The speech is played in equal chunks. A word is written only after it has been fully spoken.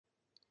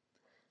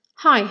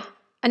Hi,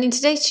 and in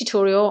today's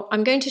tutorial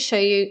I'm going to show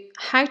you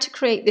how to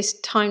create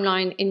this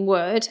timeline in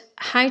Word,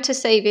 how to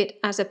save it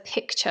as a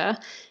picture,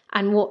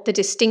 and what the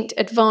distinct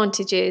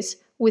advantage is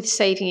with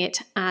saving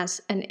it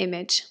as an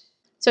image.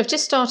 So I've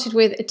just started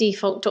with a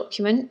default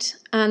document,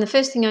 and the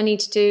first thing I need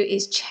to do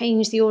is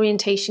change the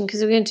orientation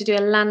because we're going to do a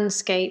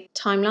landscape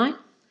timeline.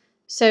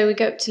 So we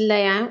go up to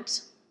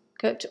Layout,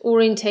 go up to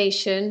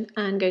Orientation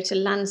and go to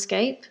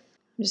Landscape.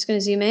 I'm just going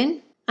to zoom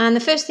in. And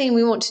the first thing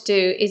we want to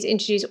do is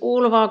introduce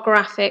all of our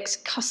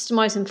graphics,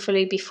 customize them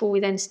fully before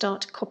we then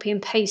start to copy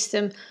and paste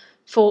them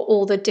for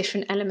all the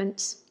different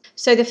elements.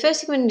 So the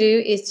first thing we're going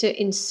to do is to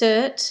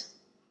insert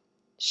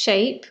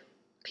shape,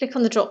 click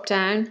on the drop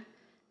down,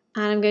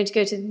 and I'm going to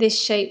go to this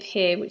shape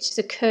here, which is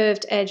a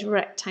curved edge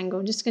rectangle.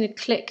 I'm just going to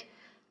click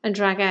and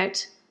drag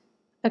out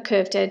a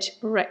curved edge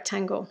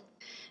rectangle.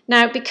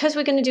 Now, because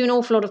we're going to do an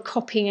awful lot of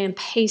copying and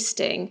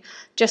pasting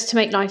just to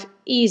make life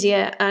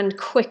easier and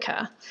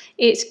quicker,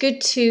 it's good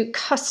to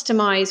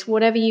customize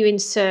whatever you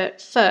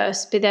insert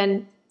first, but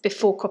then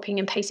before copying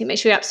and pasting, make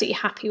sure you're absolutely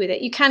happy with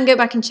it. You can go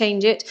back and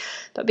change it,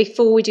 but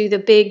before we do the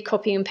big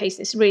copying and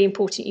pasting, it's really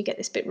important you get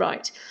this bit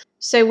right.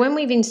 So when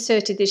we've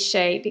inserted this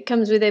shape, it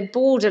comes with a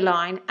border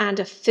line and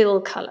a fill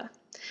color.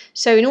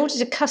 So in order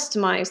to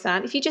customize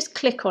that, if you just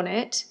click on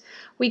it,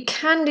 we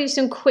can do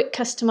some quick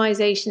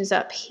customizations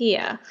up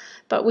here,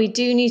 but we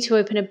do need to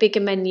open a bigger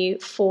menu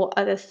for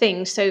other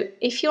things. So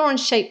if you're on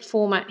shape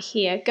format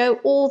here, go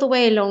all the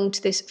way along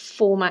to this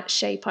format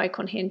shape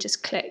icon here and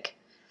just click.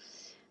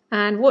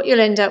 And what you'll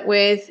end up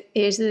with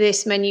is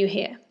this menu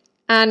here.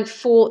 And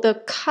for the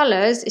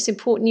colors, it's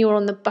important you're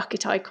on the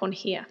bucket icon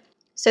here.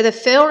 So the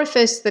fill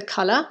refers to the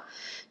color.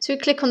 So we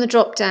click on the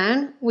drop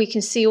down, we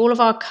can see all of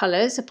our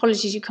colors.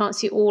 Apologies, you can't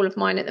see all of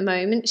mine at the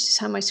moment. It's just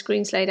how my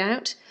screen's laid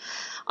out.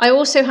 I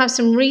also have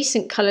some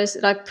recent colours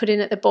that I've put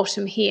in at the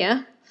bottom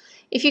here.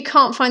 If you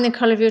can't find the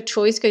colour of your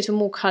choice, go to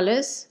more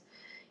colours.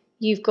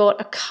 You've got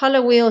a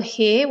colour wheel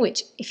here,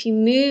 which if you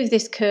move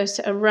this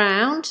cursor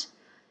around,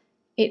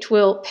 it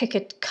will pick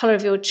a colour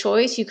of your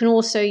choice. You can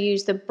also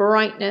use the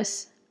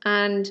brightness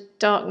and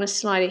darkness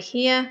slider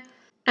here,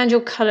 and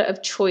your colour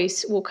of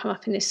choice will come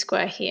up in this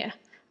square here.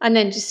 And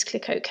then just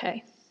click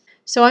OK.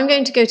 So I'm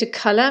going to go to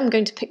colour. I'm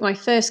going to pick my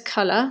first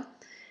colour.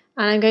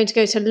 And I'm going to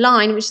go to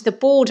line, which is the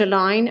border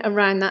line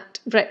around that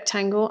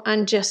rectangle,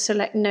 and just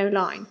select no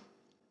line.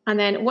 And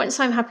then once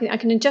I'm happy, I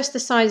can adjust the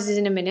sizes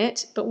in a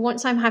minute, but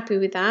once I'm happy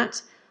with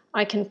that,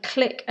 I can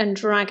click and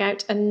drag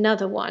out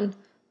another one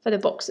for the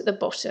box at the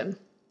bottom.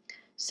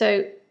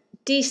 So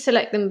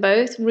deselect them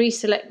both,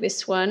 reselect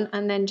this one,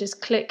 and then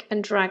just click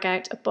and drag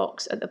out a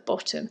box at the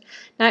bottom.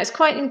 Now it's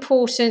quite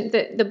important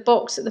that the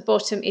box at the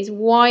bottom is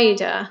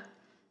wider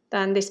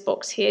than this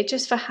box here,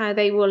 just for how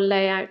they will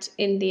lay out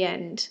in the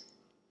end.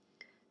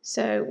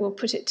 So we'll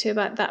put it to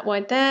about that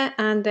wide there,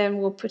 and then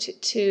we'll put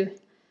it to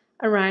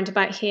around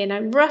about here. Now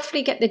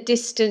roughly get the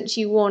distance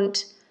you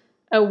want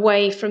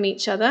away from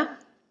each other,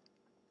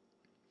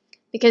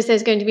 because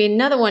there's going to be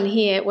another one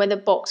here where the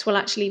box will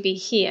actually be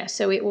here.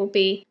 So it will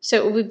be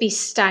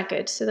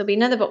staggered. So there'll be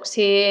another box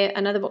here,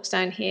 another box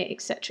down here,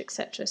 etc.,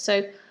 etc.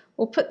 So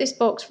we'll put this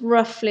box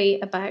roughly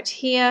about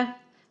here.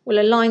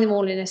 We'll align them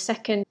all in a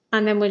second,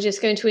 and then we're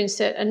just going to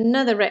insert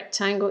another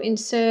rectangle.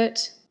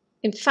 Insert.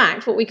 In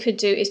fact, what we could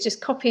do is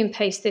just copy and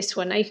paste this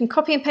one. Now you can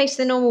copy and paste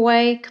the normal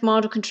way,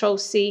 Command or Control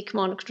C,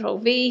 Command or Control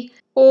V,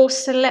 or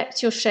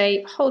select your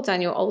shape, hold down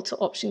your Alt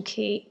or Option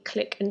key,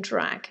 click and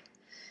drag.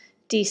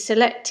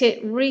 Deselect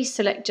it,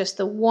 reselect just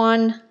the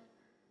one,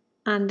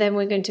 and then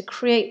we're going to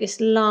create this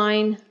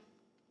line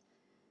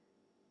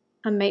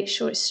and make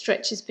sure it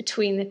stretches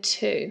between the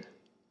two.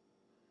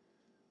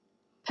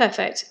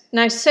 Perfect.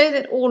 Now, so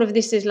that all of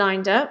this is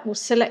lined up, we'll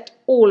select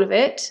all of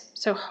it.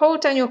 So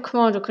hold down your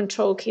Command or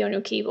Control key on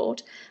your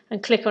keyboard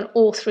and click on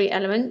all three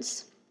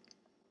elements.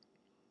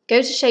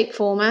 Go to Shape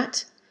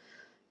Format,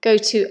 go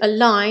to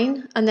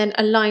Align, and then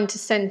Align to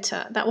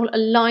Center. That will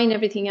align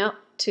everything up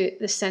to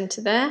the center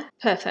there.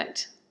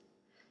 Perfect.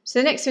 So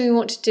the next thing we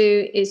want to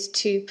do is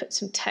to put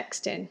some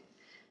text in.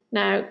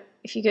 Now,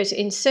 if you go to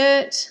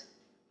Insert,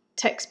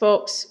 Text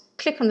Box,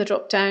 click on the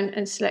drop down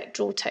and select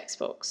Draw Text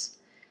Box,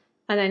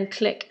 and then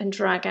click and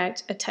drag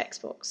out a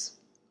text box.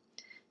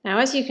 Now,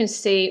 as you can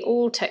see,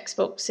 all text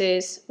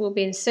boxes will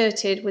be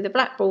inserted with a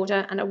black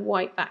border and a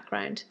white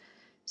background.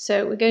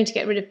 So we're going to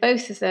get rid of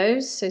both of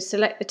those. So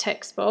select the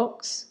text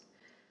box,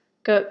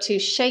 go up to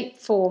Shape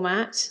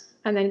Format,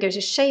 and then go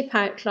to Shape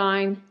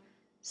Outline,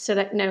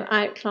 select No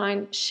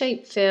Outline,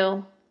 Shape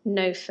Fill,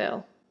 No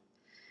Fill.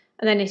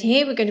 And then in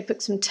here, we're going to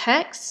put some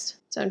text.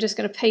 So I'm just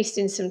going to paste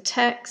in some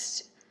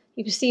text.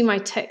 You can see my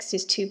text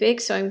is too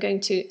big, so I'm going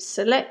to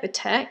select the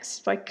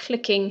text by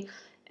clicking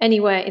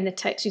anywhere in the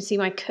text. You can see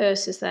my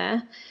cursor's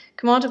there.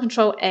 Command or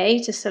Control A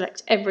to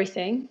select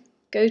everything.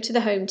 Go to the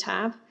Home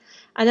tab,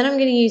 and then I'm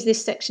going to use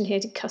this section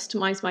here to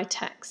customize my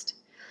text.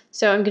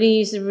 So I'm going to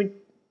use the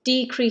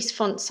Decrease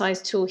Font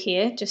Size tool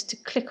here, just to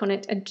click on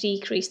it and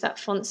decrease that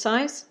font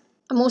size.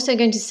 I'm also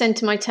going to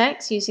center my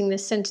text using the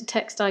Center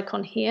Text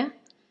icon here.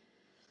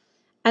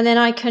 And then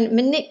I can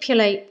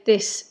manipulate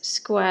this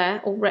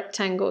square or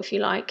rectangle, if you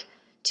like,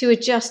 to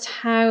adjust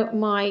how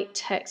my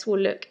text will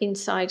look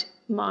inside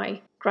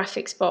my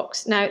graphics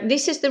box. Now,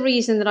 this is the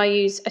reason that I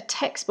use a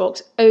text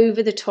box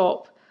over the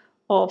top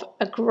of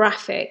a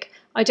graphic.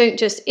 I don't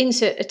just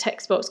insert a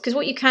text box, because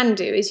what you can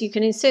do is you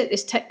can insert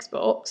this text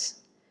box,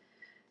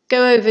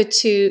 go over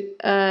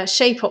to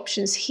shape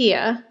options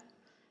here,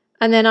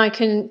 and then I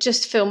can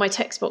just fill my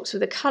text box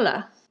with a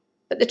colour.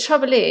 But the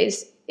trouble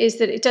is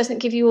that it doesn't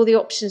give you all the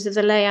options of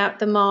the layout,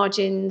 the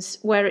margins,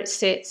 where it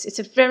sits. It's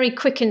a very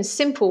quick and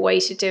simple way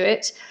to do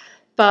it,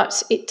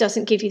 but it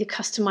doesn't give you the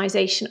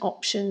customization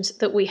options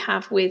that we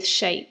have with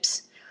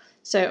shapes.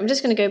 So I'm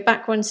just going to go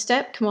back one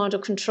step, Command or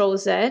Control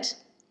Z,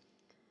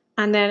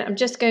 and then I'm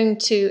just going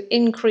to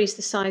increase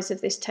the size of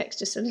this text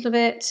just a little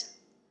bit.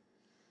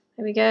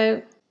 There we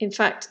go. In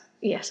fact,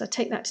 yes, I'll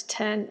take that to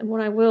 10, and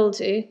what I will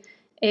do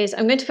is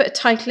I'm going to put a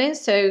title in,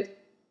 so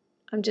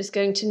I'm just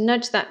going to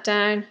nudge that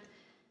down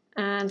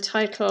and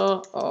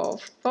title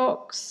of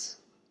box.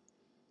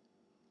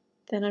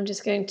 Then I'm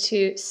just going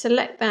to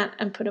select that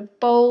and put a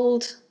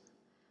bold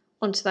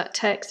onto that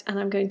text, and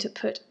I'm going to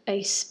put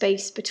a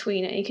space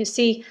between it. You can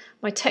see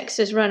my text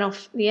has run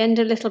off the end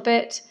a little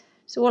bit,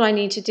 so all I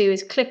need to do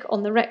is click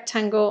on the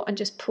rectangle and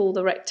just pull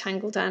the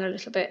rectangle down a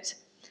little bit.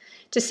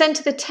 To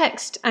center the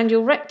text and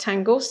your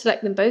rectangle,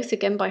 select them both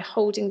again by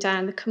holding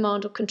down the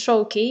Command or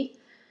Control key.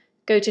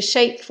 Go to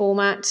Shape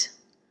Format,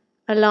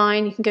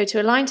 Align. You can go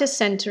to Align to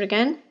Center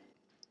again,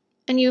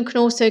 and you can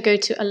also go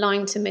to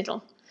Align to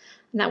Middle,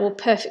 and that will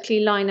perfectly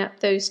line up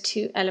those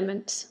two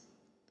elements.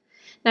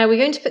 Now we're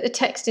going to put the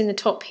text in the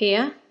top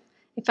here.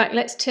 In fact,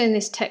 let's turn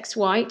this text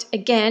white.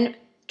 Again,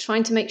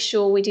 trying to make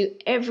sure we do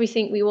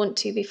everything we want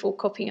to before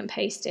copying and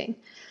pasting.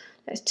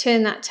 Let's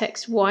turn that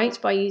text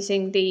white by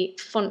using the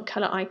font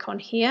color icon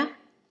here.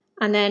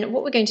 And then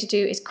what we're going to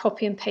do is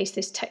copy and paste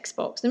this text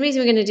box. The reason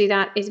we're going to do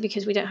that is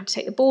because we don't have to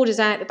take the borders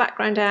out, the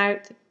background out,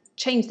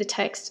 change the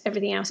text,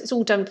 everything else. It's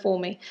all done for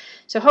me.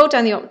 So hold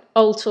down the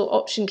Alt or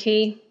Option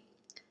key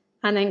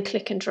and then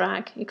click and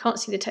drag. You can't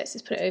see the text,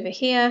 let's put it over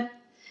here.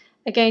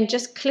 Again,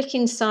 just click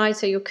inside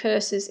so your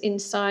cursor's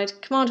inside.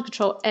 Command and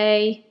Control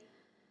A,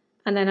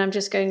 and then I'm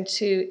just going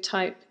to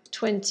type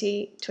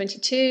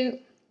 2022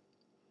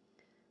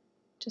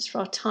 just for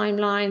our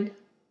timeline.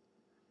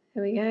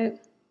 There we go.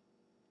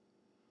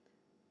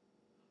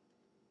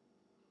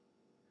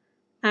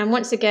 And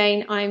once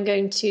again, I'm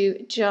going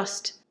to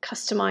just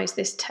customize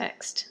this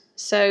text.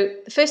 So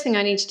the first thing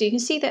I need to do, you can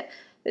see that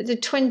the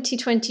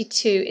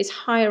 2022 is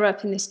higher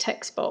up in this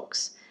text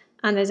box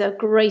and there's a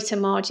greater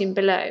margin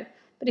below.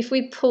 But if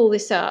we pull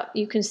this up,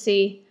 you can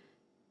see,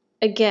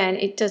 again,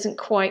 it doesn't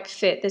quite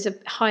fit. There's a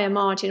higher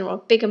margin or a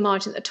bigger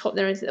margin at the top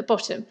than there is at the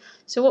bottom.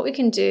 So what we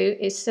can do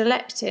is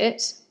select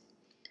it,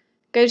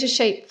 go to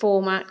Shape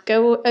Format,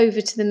 go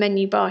over to the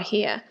menu bar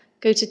here,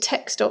 go to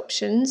Text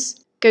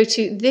Options, go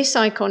to this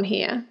icon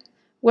here,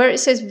 where it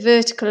says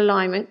Vertical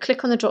Alignment,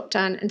 click on the drop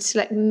down and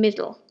select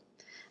Middle.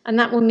 And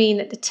that will mean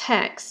that the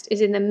text is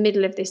in the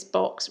middle of this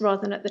box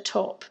rather than at the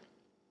top.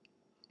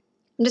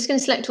 I'm just going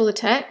to select all the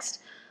text.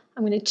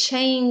 I'm going to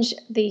change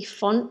the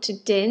font to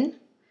DIN,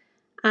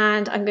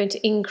 and I'm going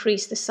to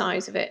increase the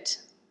size of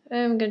it.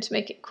 I'm going to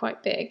make it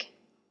quite big.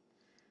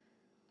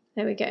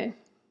 There we go.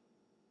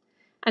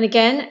 And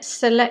again,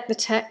 select the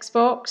text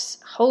box,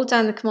 hold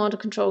down the Command or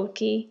Control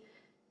key,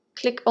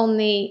 click on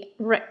the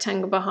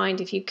rectangle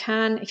behind if you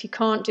can. If you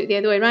can't, do it the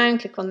other way around,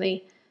 click on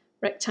the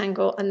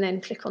rectangle and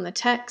then click on the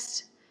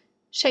text.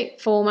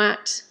 Shape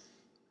Format,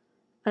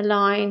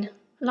 Align,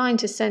 Align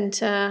to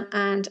Center,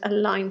 and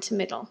Align to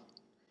Middle.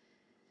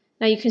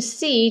 Now you can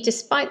see,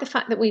 despite the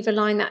fact that we've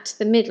aligned that to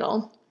the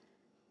middle,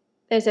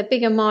 there's a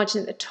bigger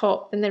margin at the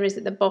top than there is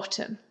at the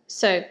bottom.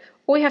 So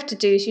all we have to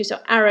do is use our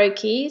arrow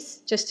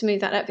keys just to move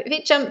that up. If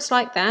it jumps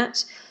like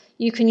that,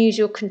 you can use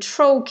your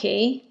Control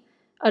key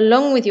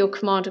along with your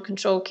Command or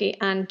Control key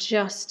and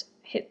just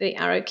hit the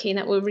arrow key, and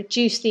that will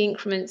reduce the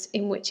increments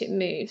in which it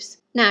moves.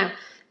 Now,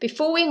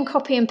 before we can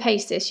copy and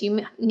paste this,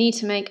 you need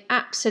to make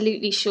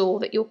absolutely sure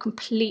that you're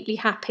completely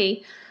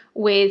happy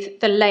with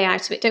the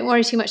layout of it. Don't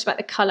worry too much about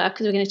the colour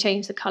because we're going to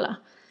change the colour.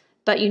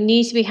 But you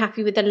need to be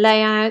happy with the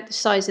layout, the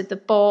size of the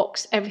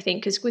box, everything,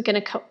 because we're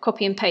going to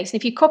copy and paste.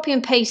 And if you copy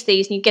and paste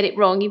these and you get it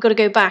wrong, you've got to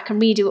go back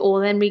and redo it all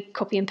and then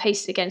re-copy and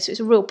paste it again. So it's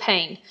a real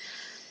pain.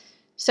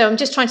 So I'm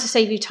just trying to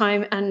save you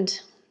time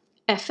and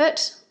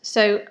effort.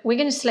 So we're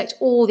going to select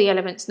all the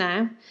elements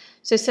now.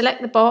 So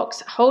select the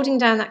box, holding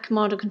down that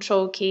Command or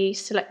Control key,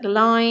 select the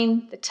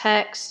line, the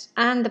text,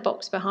 and the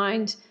box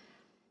behind.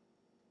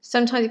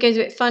 Sometimes it goes a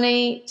bit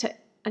funny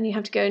and you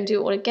have to go and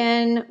do it all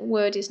again.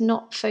 Word is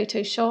not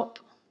Photoshop.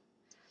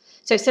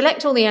 So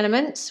select all the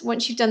elements.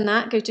 Once you've done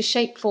that, go to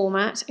Shape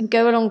Format and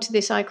go along to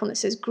this icon that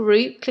says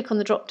Group. Click on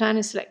the drop down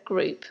and select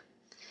Group.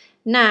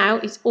 Now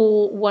it's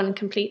all one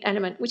complete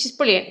element, which is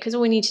brilliant because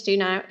all we need to do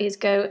now is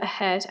go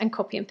ahead and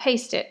copy and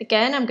paste it.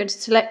 Again, I'm going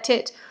to select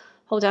it,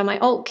 hold down my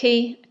Alt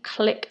key,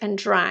 click and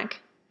drag.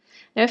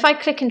 Now if I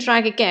click and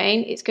drag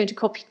again, it's going to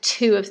copy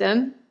two of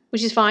them.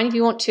 which is fine. If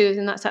you want 2 of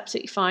them, that's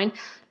absolutely fine.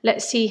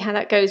 Let's see how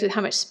that goes with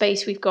how much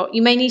space we've got.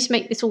 You may need to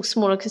make this all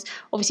smaller because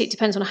obviously it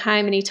depends on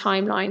how many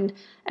timeline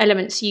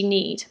elements you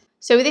need.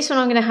 So with this one,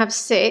 I'm going to have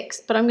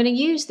 6, but I'm going to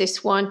use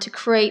this one to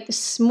create the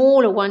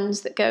smaller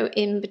ones that go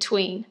in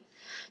between.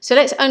 So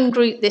let's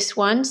ungroup this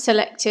one,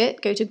 select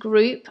it, go to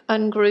Group,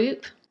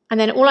 Ungroup, and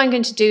then all I'm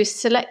going to do is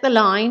select the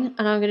line,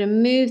 and I'm going to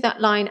move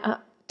that line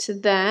up to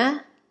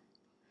there.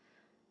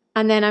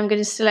 And then I'm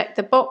going to select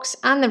the box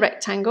and the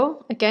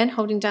rectangle, again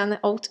holding down the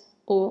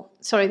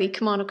the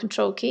Command or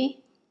Control key.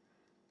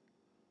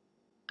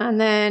 And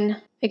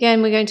then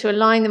again, we're going to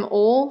align them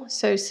all,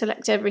 so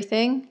select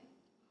everything.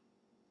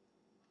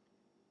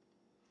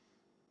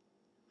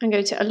 And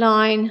go to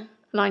Align,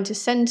 Align to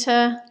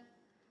Center,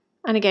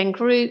 and again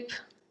Group.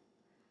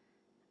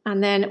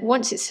 And then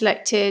once it's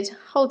selected,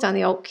 hold down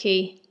the Alt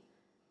key,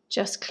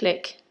 just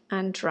click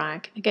and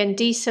drag. Again,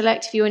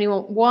 deselect if you only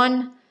want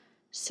one,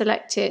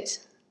 select it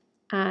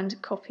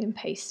and copy and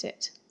paste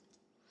it.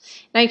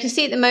 Now you can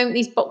see at the moment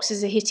these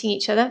boxes are hitting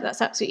each other.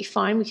 That's absolutely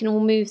fine. We can all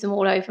move them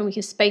all over and we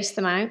can space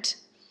them out.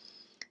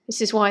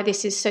 This is why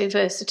this is so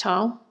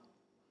versatile.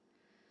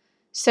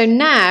 So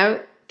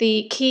now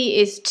the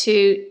key is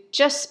to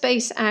just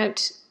space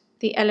out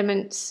the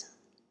elements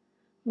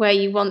where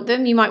you want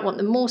them. You might want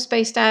them more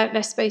spaced out,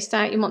 less spaced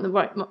out. You might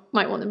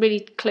want them really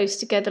close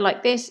together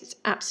like this. It's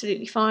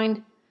absolutely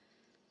fine.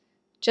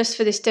 Just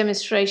for this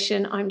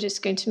demonstration, I'm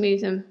just going to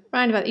move them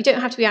round about. You don't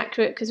have to be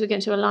accurate because we're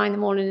going to align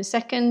them all in a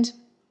second.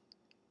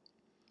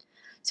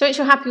 So once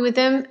you're happy with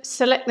them,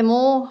 select them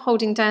all,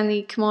 holding down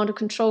the Command or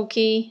Control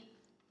key,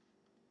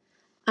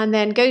 and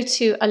then go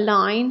to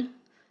Align,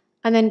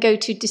 and then go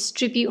to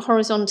Distribute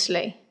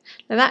Horizontally.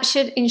 Now that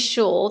should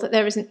ensure that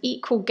there is an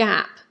equal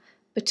gap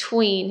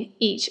between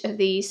each of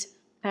these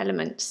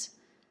elements.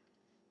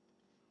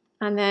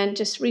 And then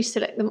just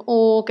reselect them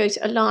all, go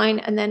to Align,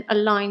 and then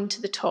Align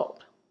to the top.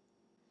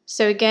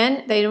 So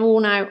again, they're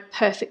all now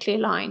perfectly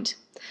aligned.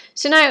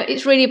 So now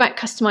it's really about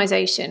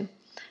customization.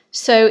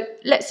 So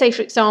let's say,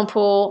 for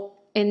example,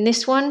 in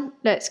this one,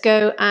 let's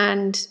go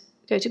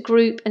to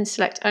Group and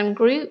select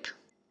Ungroup.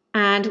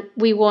 And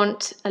we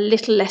want a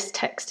little less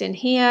text in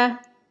here,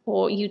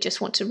 or you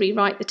just want to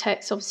rewrite the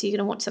text. Obviously, you're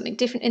going to want something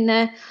different in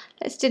there.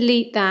 Let's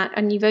delete that,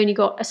 and you've only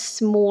got a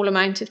small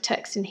amount of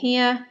text in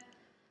here.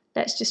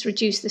 Let's just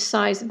reduce the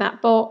size of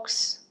that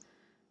box.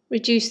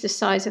 Reduce the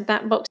size of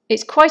that box.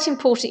 It's quite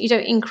important you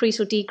don't increase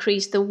or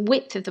decrease the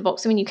width of the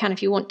box. I mean, you can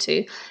if you want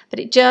to, but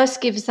it just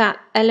gives that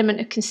element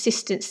of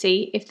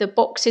consistency if the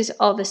boxes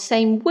are the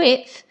same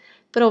width,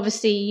 but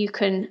obviously you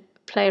can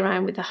play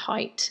around with the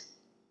height.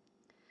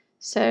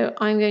 So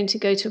I'm going to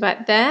go to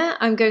about there.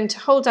 I'm going to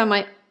hold down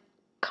my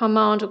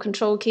Command or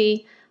Control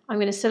key. I'm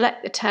going to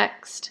select the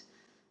text.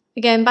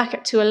 Again, back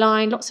up to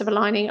Align, lots of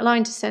aligning,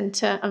 Align to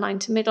Center, Align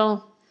to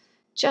Middle,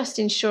 just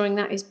ensuring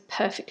that is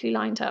perfectly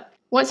lined up.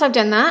 Once I've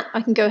done that, I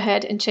can go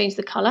ahead and change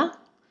the color.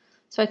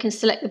 So I can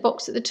select the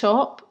box at the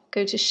top,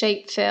 go to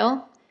Shape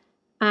Fill,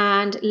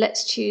 and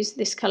let's choose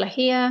this color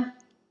here.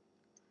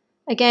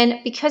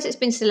 Again, because it's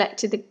been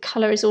selected, the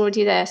color is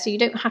already there, so you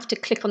don't have to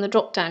click on the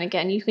drop down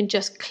again. You can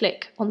just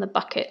click on the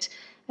bucket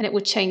and it will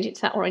change it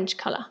to that orange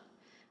color.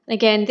 And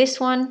again, this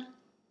one,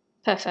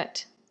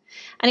 perfect.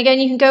 And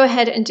again, you can go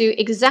ahead and do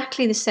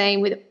exactly the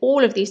same with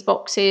all of these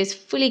boxes,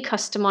 fully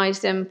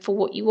customize them for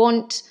what you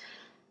want.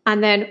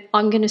 And then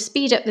I'm going to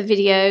speed up the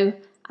video, and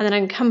then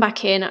I'm going to come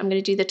back in. I'm going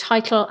to do the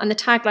title and the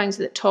taglines at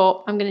the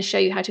top. I'm going to show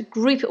you how to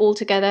group it all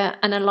together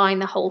and align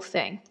the whole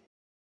thing.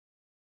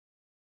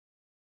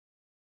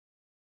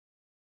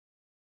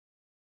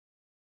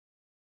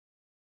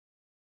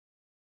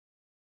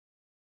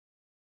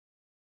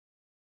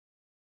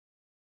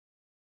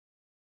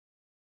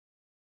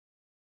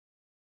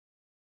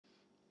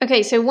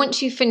 Okay, so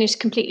once you've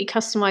finished completely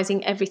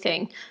customizing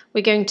everything,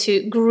 we're going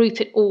to group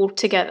it all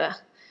together.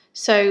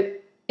 So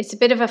it's a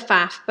bit of a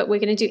faff, but we're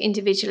going to do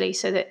individually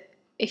so that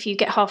if you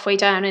get halfway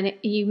down and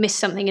you miss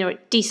something,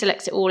 it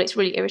deselects it all, it's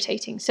really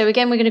irritating. So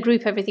again, we're going to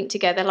group everything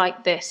together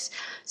like this.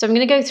 So I'm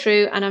going to go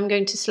through and I'm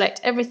going to select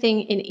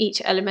everything in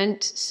each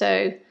element.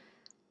 So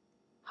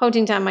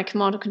holding down my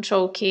Command or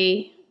Control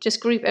key,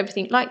 just group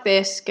everything like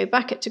this, go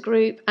back up to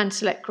Group and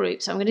select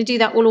Group. So I'm going to do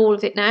that with all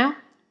of it now.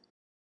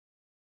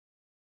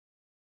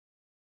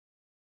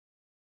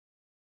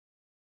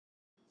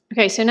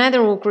 Okay, so now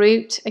they're all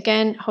grouped.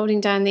 Again, holding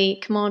down the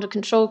Command or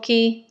Control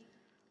key,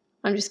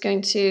 I'm just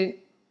going to,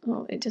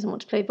 oh, it doesn't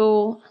want to play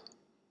ball.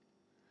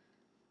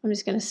 I'm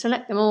just going to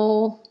select them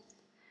all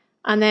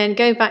and then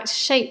go back to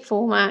Shape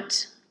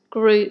Format,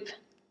 Group,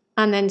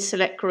 and then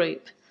select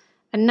Group.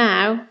 And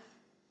now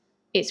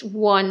it's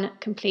one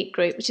complete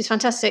group, which is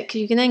fantastic because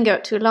you can then go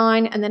up to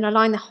Align and then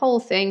align the whole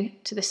thing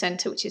to the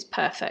center, which is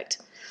perfect.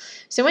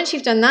 So once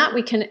you've done that,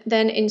 we can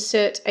then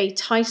insert a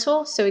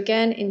title. So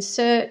again,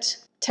 insert,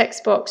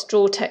 text box,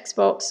 draw text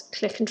box,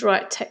 click and draw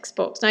out text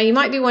box. Now you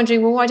might be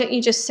wondering, well, why don't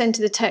you just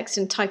center the text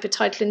and type a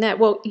title in there?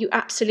 Well, you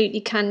absolutely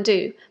can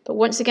do. But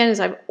once again, as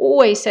I've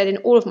always said in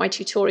all of my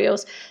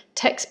tutorials,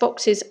 text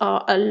boxes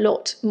are a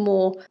lot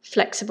more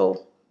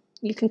flexible.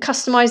 You can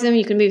customize them,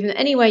 you can move them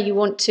any way you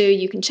want to,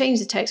 you can change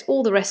the text,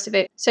 all the rest of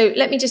it. So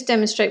let me just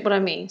demonstrate what I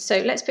mean. So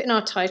let's put in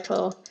our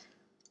title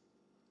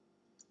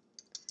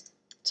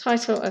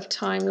of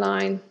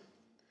timeline.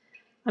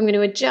 I'm going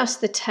to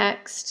adjust the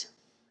text,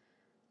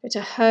 go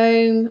to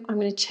home, I'm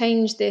going to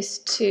change this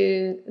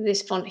to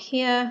this font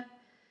here,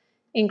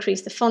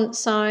 increase the font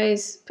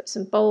size, put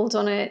some bold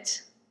on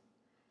it.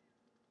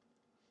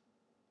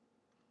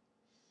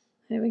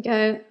 There we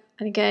go.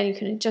 And again, you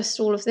can adjust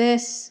all of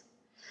this.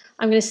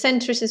 I'm going to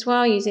center it as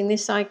well using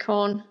this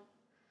icon.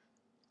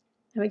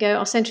 There we go.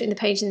 I'll center it in the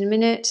page in a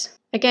minute.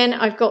 Again,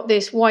 I've got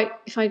this white,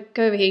 if I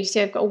go over here, you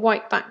see I've got a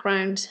white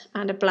background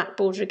and a black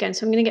border again.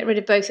 So I'm going to get rid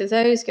of both of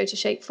those. Go to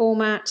shape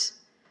format,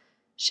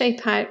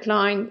 shape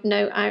outline,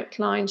 no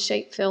outline,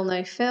 shape fill,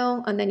 no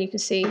fill. And then you can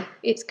see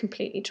it's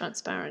completely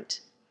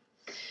transparent.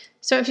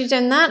 So if you've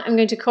done that, I'm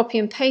going to copy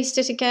and paste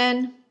it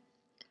again.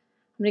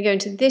 I'm going to go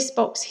into this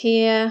box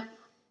here.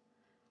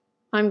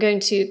 I'm going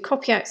to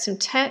copy out some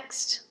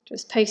text,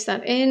 just paste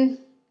that in,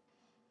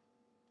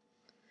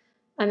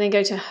 and then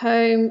go to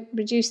home,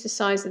 reduce the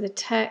size of the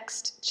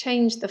text,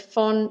 change the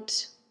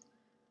font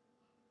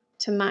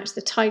to match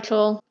the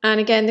title. And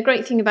again, the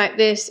great thing about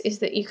this is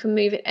that you can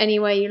move it any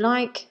way you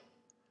like,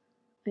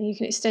 and you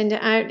can extend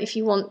it out if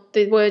you want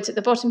the words at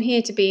the bottom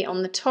here to be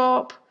on the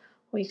top,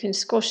 or you can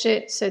squash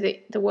it so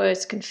that the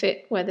words can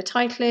fit where the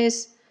title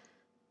is.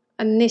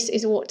 And this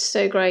is what's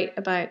so great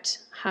about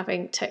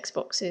having text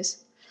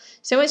boxes.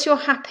 So once you're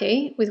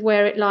happy with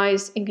where it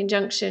lies in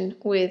conjunction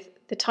with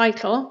the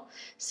title,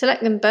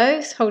 select them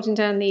both, holding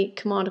down the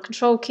Command or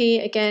Control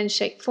key, again,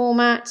 shape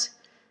format,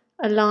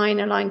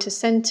 align to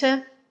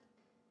center.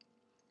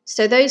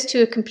 So those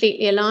two are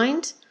completely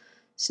aligned.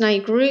 So now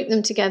you group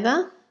them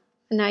together,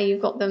 and now you've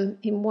got them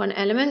in one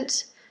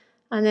element.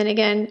 And then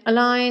again,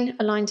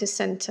 align to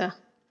center.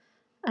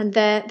 And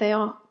there they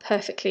are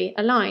perfectly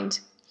aligned.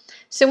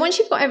 So once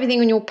you've got everything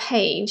on your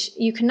page,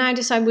 you can now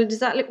decide, well, does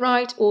that look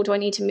right, or do I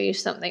need to move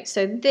something?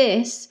 So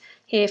this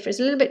here is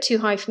a little bit too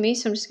high for me,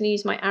 so I'm just going to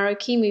use my arrow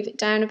key, move it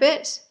down a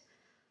bit,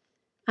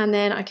 and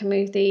then I can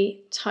move the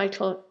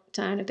title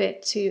down a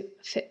bit to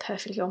fit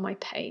perfectly on my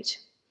page.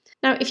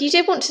 Now, if you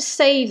did want to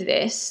save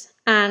this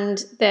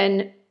and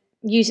then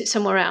use it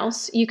somewhere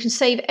else, you can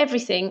save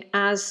everything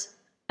as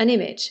an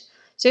image.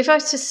 So if I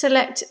was to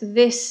select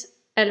this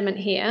element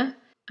here,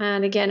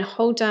 and again,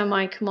 hold down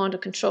my Command or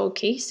Control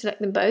key,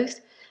 select them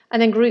both,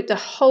 and then group the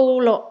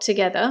whole lot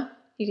together.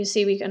 You can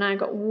see we've now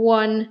got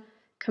one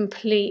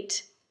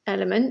complete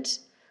element.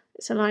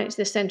 Let's align it to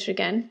the center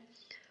again.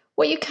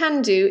 What you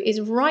can do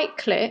is right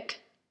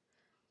click,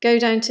 go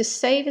down to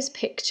Save as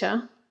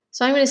Picture.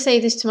 So I'm going to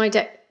save this to my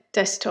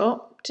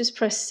desktop, just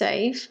press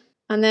Save.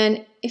 And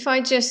then if I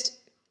just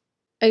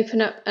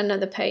open up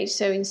another page,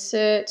 so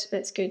Insert,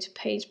 let's go to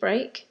Page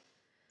Break.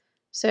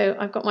 So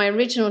I've got my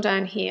original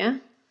down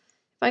here.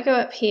 If I go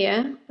up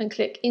here and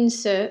click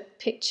Insert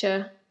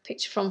Picture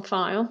from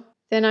File,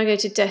 then I go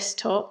to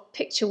Desktop,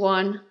 Picture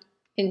 1,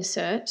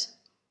 Insert.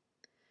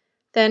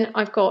 Then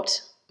I've got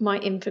my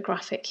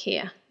infographic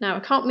here. Now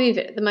I can't move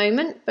it at the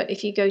moment, but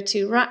if you go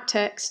to Wrap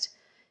Text,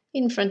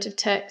 in front of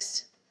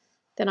text,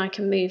 then I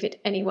can move it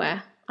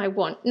anywhere I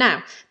want.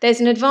 Now, there's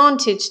an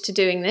advantage to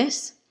doing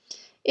this.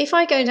 If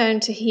I go down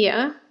to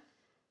here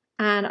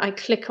and I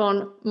click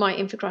on my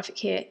infographic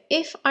here,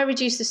 if I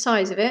reduce the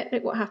size of it,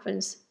 look what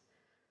happens.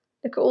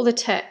 Look at all the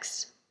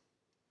text.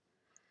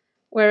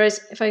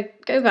 Whereas if I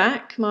go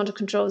back, Command or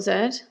Control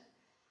Z,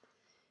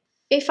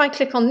 if I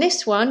click on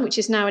this one, which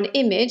is now an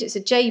image, it's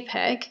a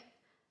JPEG,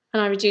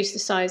 and I reduce the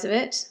size of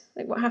it,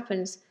 look what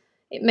happens.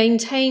 It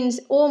maintains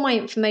all my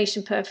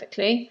information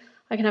perfectly.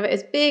 I can have it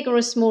as big or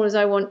as small as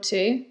I want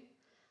to.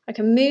 I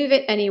can move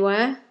it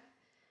anywhere.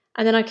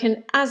 And then I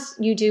can, as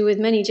you do with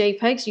many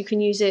JPEGs, you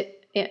can use it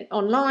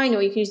online,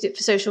 or you can use it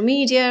for social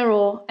media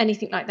or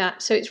anything like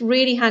that. So it's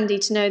really handy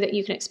to know that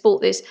you can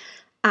export this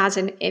as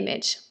an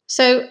image.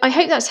 So I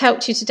hope that's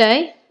helped you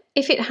today.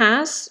 If it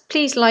has,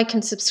 please like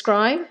and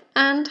subscribe,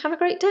 and have a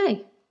great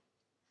day.